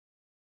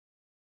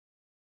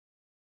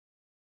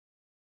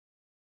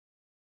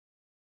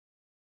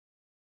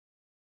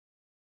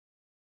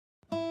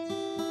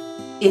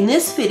In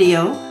this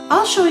video,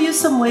 I'll show you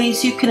some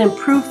ways you can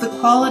improve the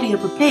quality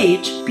of a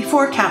page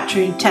before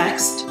capturing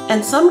text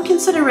and some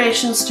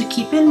considerations to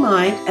keep in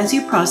mind as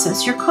you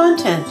process your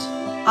content.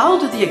 I'll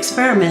do the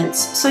experiments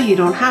so you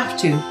don't have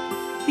to.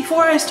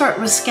 Before I start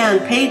with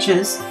scanned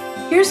pages,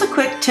 here's a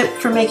quick tip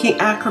for making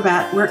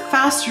Acrobat work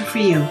faster for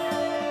you.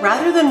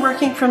 Rather than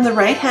working from the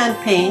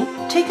right-hand pane,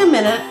 take a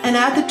minute and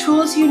add the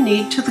tools you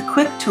need to the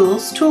Quick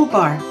Tools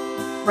toolbar.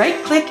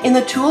 Right-click in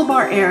the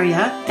toolbar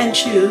area and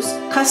choose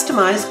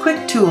Customize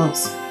Quick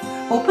Tools.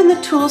 Open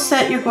the tool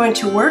set you're going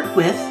to work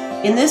with,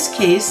 in this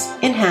case,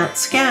 Enhance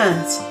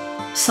Scans.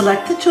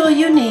 Select the tool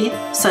you need,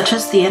 such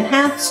as the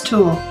Enhance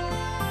tool.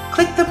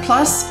 Click the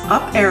plus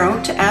up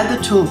arrow to add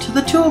the tool to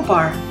the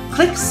toolbar.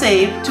 Click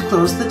Save to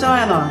close the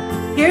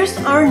dialog. Here's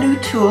our new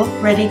tool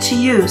ready to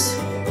use.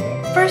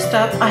 First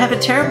up, I have a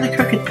terribly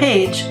crooked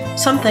page,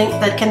 something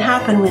that can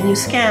happen when you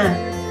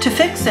scan. To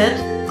fix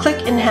it,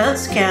 click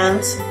Enhance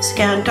Scans,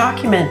 Scan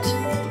Document.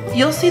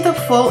 You'll see the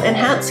full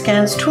Enhance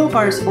Scans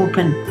toolbars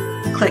open.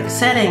 Click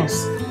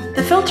Settings.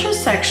 The Filters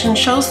section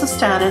shows the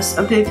status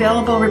of the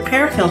available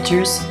repair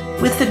filters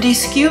with the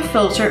Deskew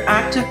filter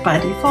active by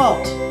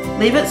default.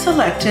 Leave it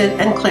selected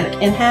and click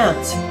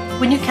Enhance.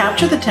 When you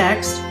capture the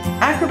text,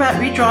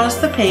 Acrobat redraws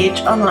the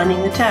page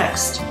aligning the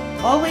text.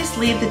 Always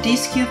leave the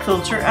Deskew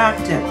filter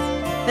active.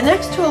 The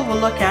next tool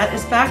we'll look at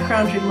is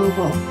background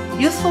removal,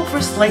 useful for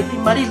slightly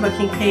muddy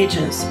looking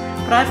pages,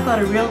 but I've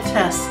got a real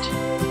test.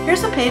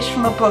 Here's a page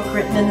from a book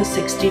written in the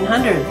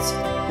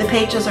 1600s. The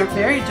pages are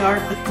very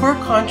dark with poor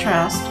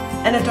contrast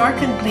and a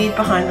darkened bleed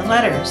behind the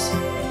letters.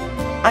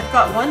 I've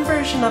got one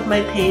version of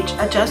my page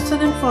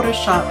adjusted in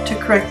Photoshop to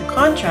correct the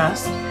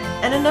contrast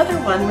and another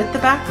one with the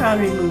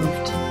background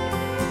removed.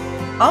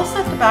 I'll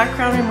set the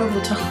background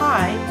removal to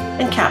high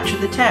and capture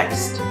the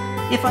text.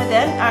 If I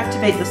then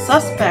activate the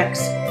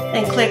suspects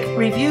and click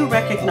Review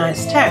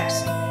Recognized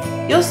Text,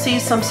 you'll see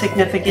some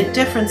significant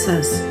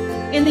differences.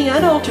 In the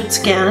unaltered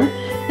scan,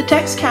 the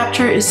text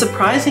capture is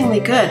surprisingly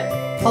good,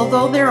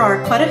 although there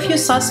are quite a few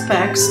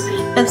suspects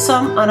and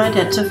some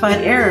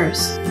unidentified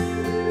errors.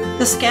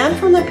 The scan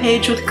from the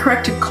page with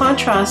corrected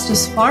contrast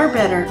is far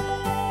better,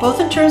 both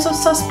in terms of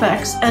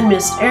suspects and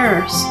missed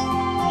errors.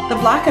 The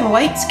black and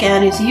white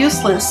scan is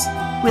useless,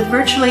 with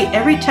virtually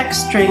every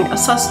text string a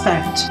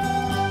suspect.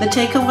 The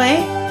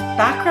takeaway?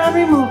 Background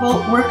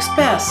removal works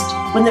best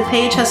when the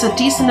page has a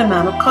decent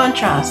amount of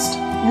contrast.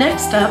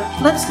 Next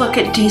up, let's look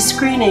at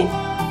descreening.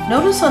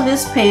 Notice on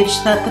this page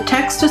that the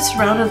text is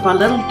surrounded by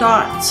little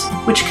dots,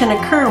 which can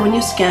occur when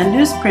you scan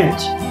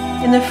newsprint.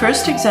 In the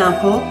first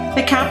example,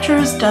 the capture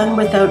is done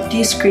without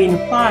descreen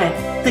applied.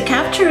 The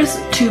capture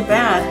isn't too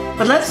bad,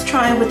 but let's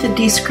try with the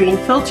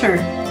descreen filter.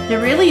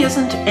 There really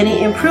isn't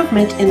any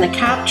improvement in the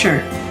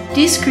capture.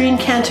 Descreen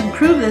can't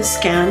improve this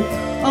scan,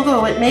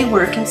 although it may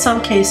work in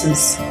some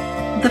cases.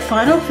 The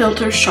final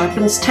filter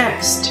sharpens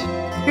text.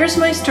 Here's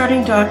my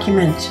starting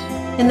document.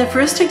 In the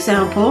first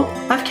example,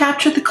 I've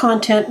captured the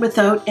content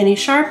without any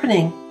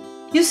sharpening.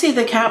 You see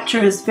the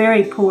capture is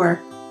very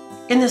poor.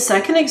 In the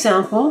second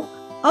example,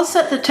 I'll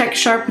set the text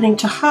sharpening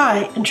to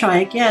high and try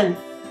again.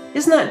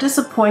 Isn't that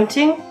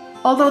disappointing?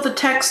 Although the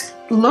text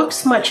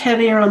looks much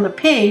heavier on the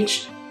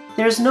page,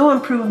 there's no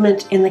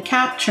improvement in the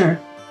capture.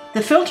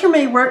 The filter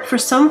may work for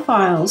some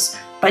files,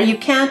 but you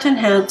can't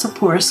enhance a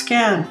poor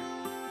scan.